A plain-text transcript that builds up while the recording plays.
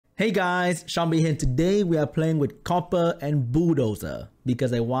Hey guys, SeanB here. Today we are playing with Copper and Bulldozer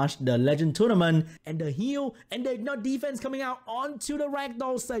because I watched the Legend Tournament and the heal and the ignore defense coming out onto the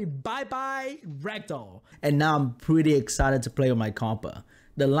Ragdoll say bye-bye Ragdoll. And now I'm pretty excited to play with my Copper.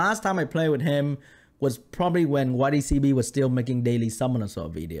 The last time I played with him was probably when YDCB was still making daily summon or so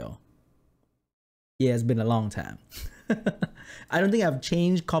video. Yeah, it's been a long time. I don't think I've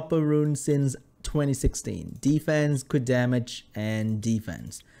changed Copper runes since 2016. Defense, crit damage, and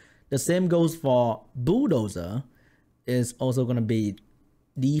defense. The same goes for Bulldozer. Is also going to be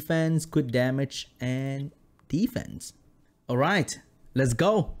defense, crit damage, and defense. Alright, let's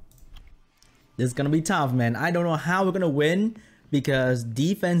go. This is going to be tough, man. I don't know how we're going to win because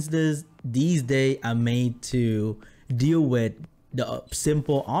defenses these days are made to deal with the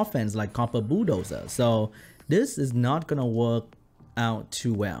simple offense like Copper Bulldozer. So this is not going to work out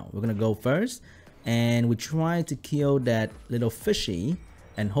too well. We're going to go first and we try to kill that little fishy.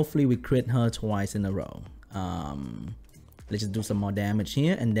 And hopefully we crit her twice in a row. Let's just do some more damage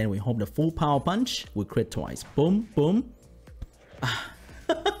here. And then we hope the full power punch will crit twice. Boom, boom.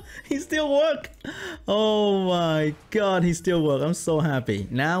 He still work. Oh my god, he still work. I'm so happy.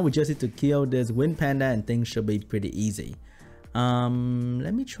 Now we just need to kill this Wind Panda and things should be pretty easy. Let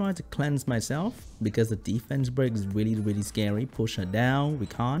me try to cleanse myself because the defense break is really scary. Push her down. We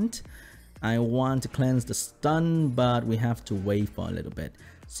can't. I want to cleanse the stun, but we have to wait for a little bit.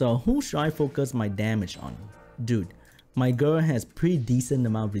 So who should I focus my damage on? Dude, my girl has pretty decent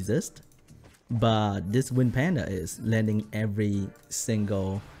amount of resist, but this Wind Panda is landing every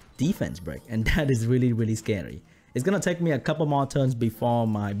single defense break, and that is really scary. It's gonna take me a couple more turns before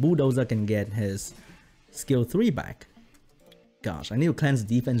my Bulldozer can get his skill 3 back. Gosh, I need to cleanse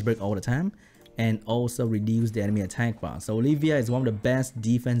defense break all the time and also reduce the enemy attack bar. So Olivia is one of the best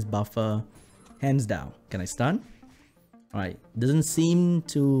defense buffer, hands down. Can I stun? Alright, doesn't seem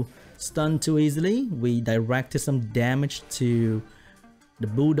to stun too easily. We directed some damage to the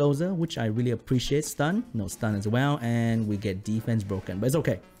Bulldozer, which I really appreciate. Stun, no stun as well, and we get defense broken, but it's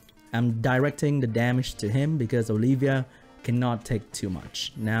okay. I'm directing the damage to him because Olivia cannot take too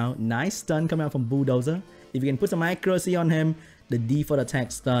much. Now, nice stun coming out from Bulldozer. If you can put some accuracy on him, the default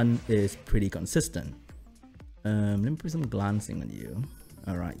attack stun is pretty consistent. Let me put some glancing on you.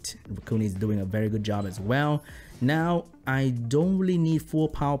 Alright, Rakuni is doing a very good job as well. Now, I don't really need full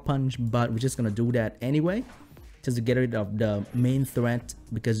power punch, but we're just gonna do that anyway. Just to get rid of the main threat,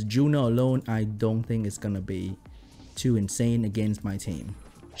 because Juno alone, I don't think is gonna be too insane against my team.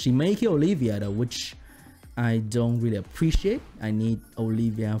 She may kill Olivia though, which I don't really appreciate. I need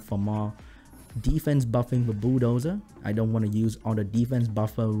Olivia for more defense buffing for Bulldozer. I don't want to use all the defense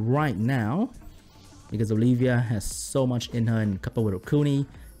buffer right now because Olivia has so much in her, and coupled with Rakuni,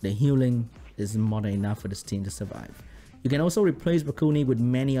 the healing is more than enough for this team to survive. You can also replace Rakuni with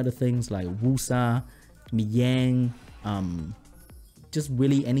many other things like Wusa, Miyang, just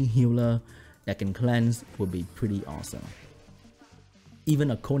really any healer that can cleanse would be pretty awesome.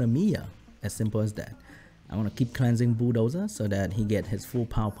 Even a Konamiya, as simple as that. I want to keep cleansing Bulldozer so that he get his full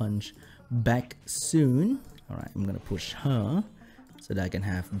power punch back soon. Alright, I'm gonna push her so that I can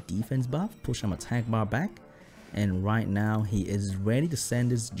have defense buff, push him attack bar back, and right now he is ready to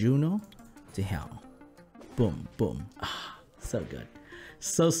send this Juno to hell. Boom, boom. Ah, so good.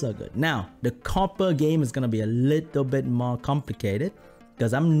 So good. Now, the Copper game is gonna be a little bit more complicated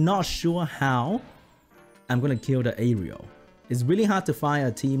because I'm not sure how I'm gonna kill the aerial. It's really hard to find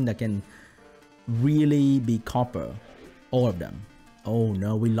a team that can really be Copper, all of them. Oh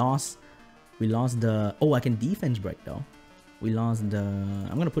no, we lost the, oh, I can defense break though. We lost the,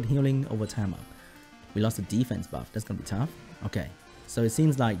 I'm gonna put healing over time up. We lost the defense buff, that's gonna be tough. Okay, so it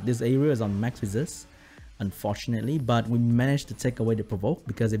seems like this area is on max resist, unfortunately, but we managed to take away the provoke,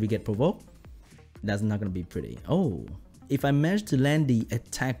 because if we get provoked, that's not gonna be pretty. Oh, if I manage to land the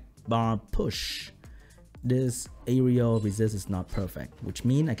attack bar push, this aerial resist is not perfect, which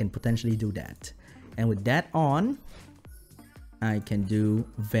means I can potentially do that. And with that on, I can do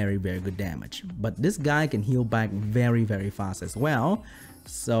very good damage. But this guy can heal back very fast as well.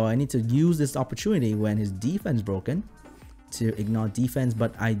 So I need to use this opportunity when his defense broken to ignore defense,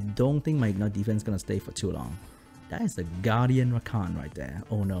 but I don't think my ignore defense is gonna stay for too long. That is a Guardian Rakan right there.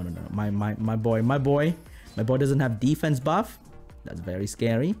 Oh no. My boy doesn't have defense buff. That's very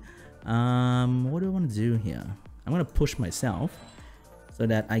scary. What do I want to do here? I'm gonna push myself so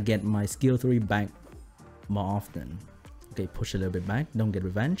that I get my skill 3 back more often. Okay, push a little bit back. Don't get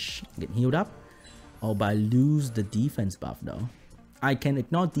revenge. Get healed up. Oh, but I lose the defense buff though. I can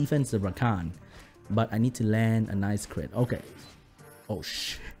ignore defense of Rakan, but I need to land a nice crit. Okay. Oh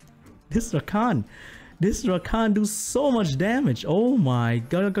shit. This Rakan This Rakan do so much damage. Oh my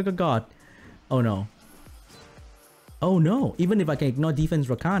god. Oh no. Oh no. Even if I can ignore defense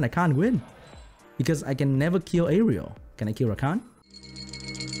Rakan, I can't win. Because I can never kill Ariel. Can I kill Rakan?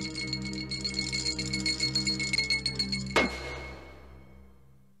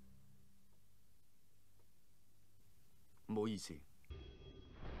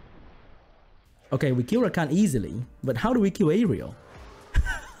 Okay, we kill Rakan easily, but how do we kill Ariel?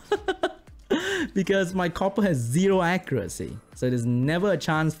 Because my copper has 0 accuracy, so there's never a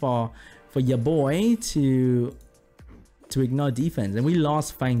chance for your boy to ignore defense, and we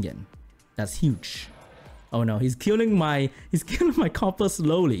lost Fangen. That's huge. Oh no, he's killing my copper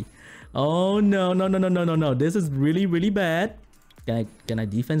slowly. Oh no. This is really bad. Can I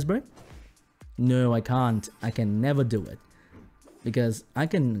defense break? No, I can't. I can never do it. Because I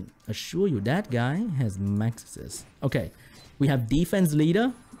can assure you that guy has maxes. Okay, we have defense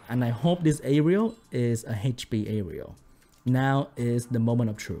leader, and I hope this Ariel is a HP Ariel. Now is the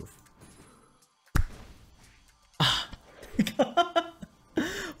moment of truth.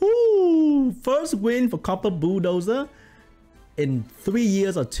 Ooh, first win for Copper Bulldozer in 3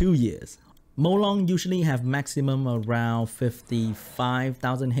 years or 2 years. Molong usually have maximum around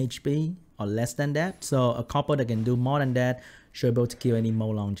 55,000 HP or less than that. So a Copper that can do more than that should be able to kill any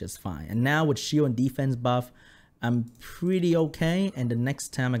Molong just fine. And now with shield and defense buff, I'm pretty okay. And the next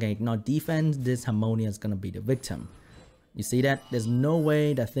time I can ignore defense, this Harmonia is gonna be the victim. You see that? There's no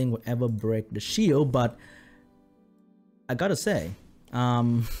way that thing will ever break the shield, but I gotta say,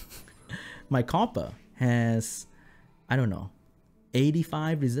 my Copper has, I don't know,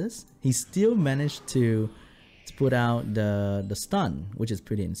 85 resist. He still managed to put out the stun, which is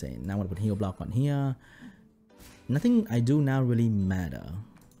pretty insane. Now I'm gonna put heal block on here. Nothing I do now really matter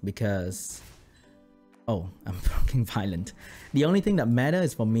because, oh, I'm fucking violent. The only thing that matters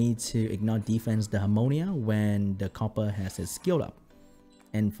is for me to ignore defense the Harmonia when the Copper has his skill up,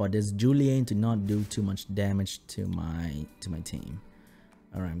 and for this Julian to not do too much damage to my team.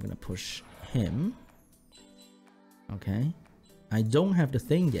 All right, I'm gonna push him. Okay, I don't have the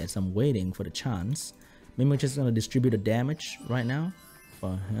thing yet, so I'm waiting for the chance. Maybe we're just gonna distribute the damage right now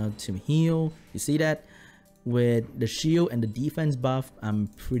for her to heal. You see that? With the shield and the defense buff, I'm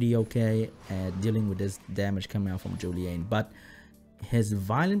pretty okay at dealing with this damage coming out from Julian, but his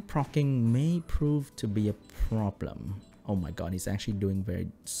violent proccing may prove to be a problem. Oh my god, he's actually doing very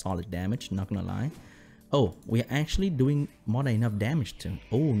solid damage, not gonna lie. Oh, we're actually doing more than enough damage to him.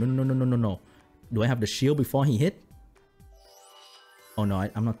 Oh, no. Do I have the shield before he hit? Oh no,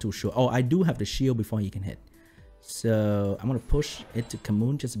 I'm not too sure. Oh, I do have the shield before he can hit. So I'm gonna push it to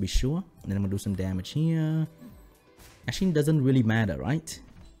Kamoon just to be sure, and then I'm gonna do some damage here. Actually, it doesn't really matter, right?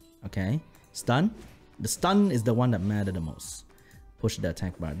 Okay, stun. The stun is the one that matters the most. Push the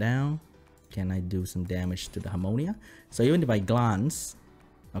attack bar down. Can I do some damage to the Harmonia? So even if I glance,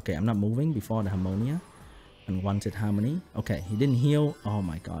 okay, I'm not moving before the Harmonia. Unwanted Harmony. Okay, he didn't heal. Oh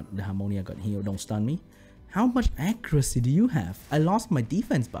my god, the Harmonia got healed. Don't stun me. How much accuracy do you have? I lost my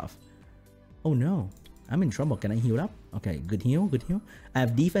defense buff. Oh no. I'm in trouble. Can I heal up? Okay, good heal, good heal. I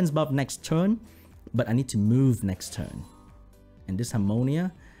have defense buff next turn, but I need to move next turn. And this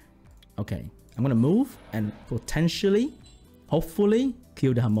Harmonia, okay, I'm gonna move and potentially, hopefully,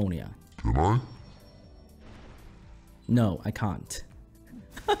 kill the Harmonia. Can I? No, I can't.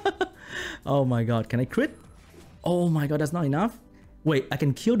 Oh my god, can I crit? Oh my god, that's not enough. Wait, I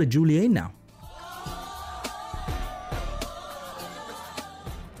can kill the Julian now.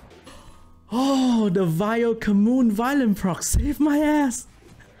 Oh, the Vile Kamoon Violent Proc saved my ass.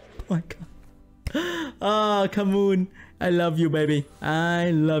 Oh my god. Ah, Kamoon, I love you, baby.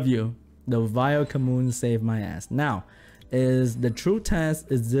 I love you. The Vile Kamoon saved my ass. Now, is the true test,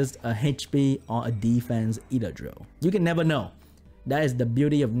 is this a HP or a defense Ether Drill? You can never know. That is the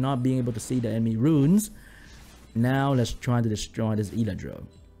beauty of not being able to see the enemy runes. Now, let's try to destroy this Ether Drill.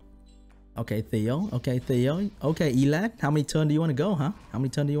 Okay, Theo. Okay, Theo. Okay, Elad. How many turns do you want to go, huh? How many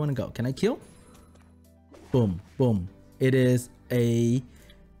turns do you want to go? Can I kill? Boom, boom. It is a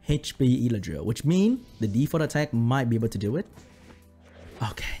HP Ether Drill, which means the default attack might be able to do it.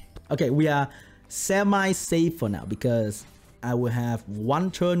 Okay. Okay, we are semi-safe for now because I will have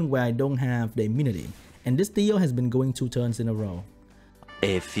one turn where I don't have the immunity. And this Theo has been going 2 turns in a row.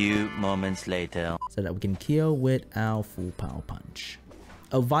 A few moments later. So that we can kill with our full power punch.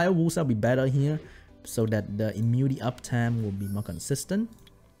 A Vile Wusa will be better here so that the immunity uptime will be more consistent.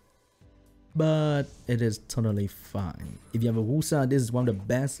 But it is totally fine. If you have a Wusa, this is one of the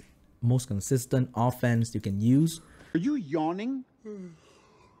best, most consistent offense you can use. Are you yawning?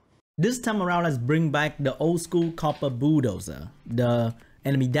 This time around, let's bring back the old school Copper Bulldozer. The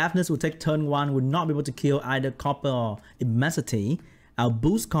Enemy Deafness will take turn 1, will not be able to kill either Copper or Immensity. I'll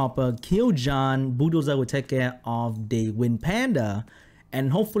boost Copper, kill John, Bulldozer will take care of the Wind Panda,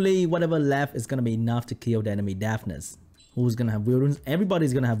 and hopefully whatever left is gonna be enough to kill the enemy Deafness. Who's gonna have Will Runes?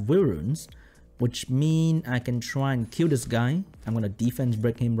 Everybody's gonna have Will Runes, which mean I can try and kill this guy. I'm gonna defense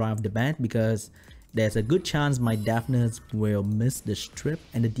break him right off the bat because there's a good chance my Deafness will miss the strip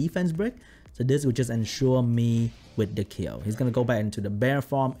and the defense break. So this will just ensure me with the kill. He's gonna go back into the bear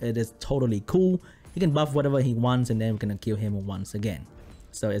form. It is totally cool. He can buff whatever he wants and then we're gonna kill him once again.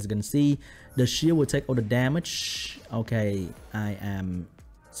 So as you can see, the shield will take all the damage. Okay, I am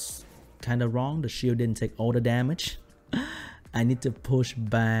kind of wrong. The shield didn't take all the damage. I need to push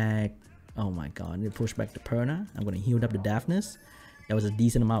back. Oh my god, I need to push back the Perna. I'm gonna heal up the Deafness. That was a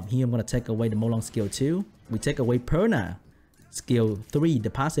decent amount of heal. I'm gonna take away the Molong skill 2. We take away Perna skill 3, the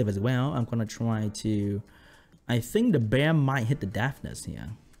passive as well. I'm gonna try to, I think the bear might hit the Deafness here.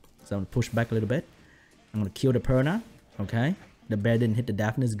 So I'm gonna push back a little bit. I'm gonna kill the Perna. Okay, the bear didn't hit the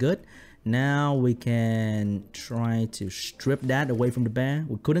Deafness, good. Now we can try to strip that away from the bear.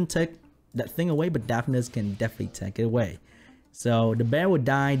 We couldn't take that thing away, but Deafness can definitely take it away. So the bear will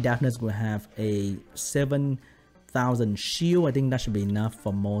die. Deafness will have a 7,000 shield. I think that should be enough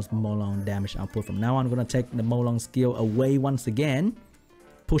for most Molong damage output. From now on, I'm gonna take the Molong skill away once again,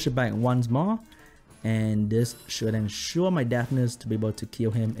 push it back once more, and this should ensure my Deafness to be able to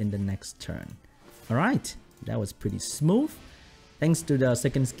kill him in the next turn. Alright, that was pretty smooth. Thanks to the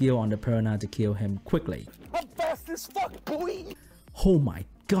second skill on the Perna to kill him quickly. I'm fast as fuck, boy! Oh my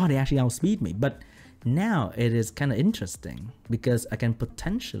god, he actually outspeed me. But now it is kind of interesting because I can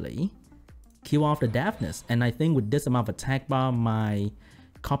potentially kill off the Deafness. And I think with this amount of attack bar, my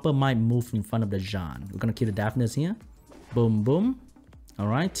Copper might move in front of the John. We're gonna kill the Deafness here. Boom, boom.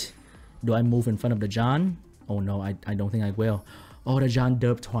 Alright. Do I move in front of the John? Oh no, I don't think I will. Oh, the John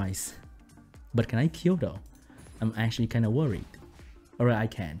derped twice. But can I kill though? I'm actually kind of worried. Alright, I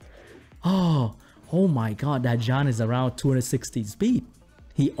can. Oh my god, that John is around 260 speed.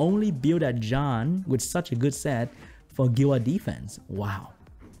 He only built that John with such a good set for Gila defense. Wow.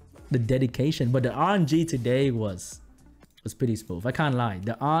 The dedication. But the RNG today was pretty smooth. I can't lie.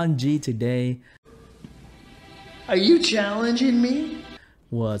 The RNG today... Are you challenging me?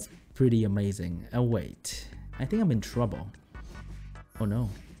 ...was pretty amazing. Oh wait. I think I'm in trouble. Oh no.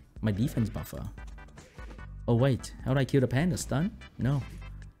 My defense buffer. Oh wait. How do I kill the panda? Stun? No.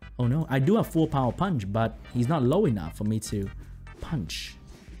 Oh no. I do have full power punch, but he's not low enough for me to punch.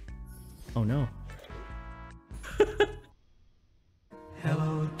 Oh no.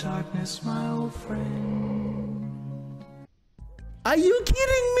 Hello, darkness, my old friend. Are you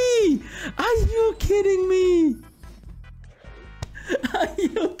kidding me? Are you kidding me? Are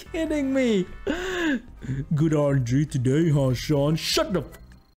you kidding me? Good RNG today, huh, Sean? Shut the f.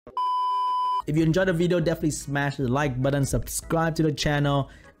 If you enjoyed the video, definitely smash the like button, subscribe to the channel,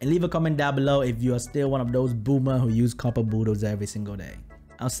 and leave a comment down below if you are still one of those boomers who use Copper Bulldozer every single day.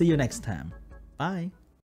 I'll see you next time. Bye.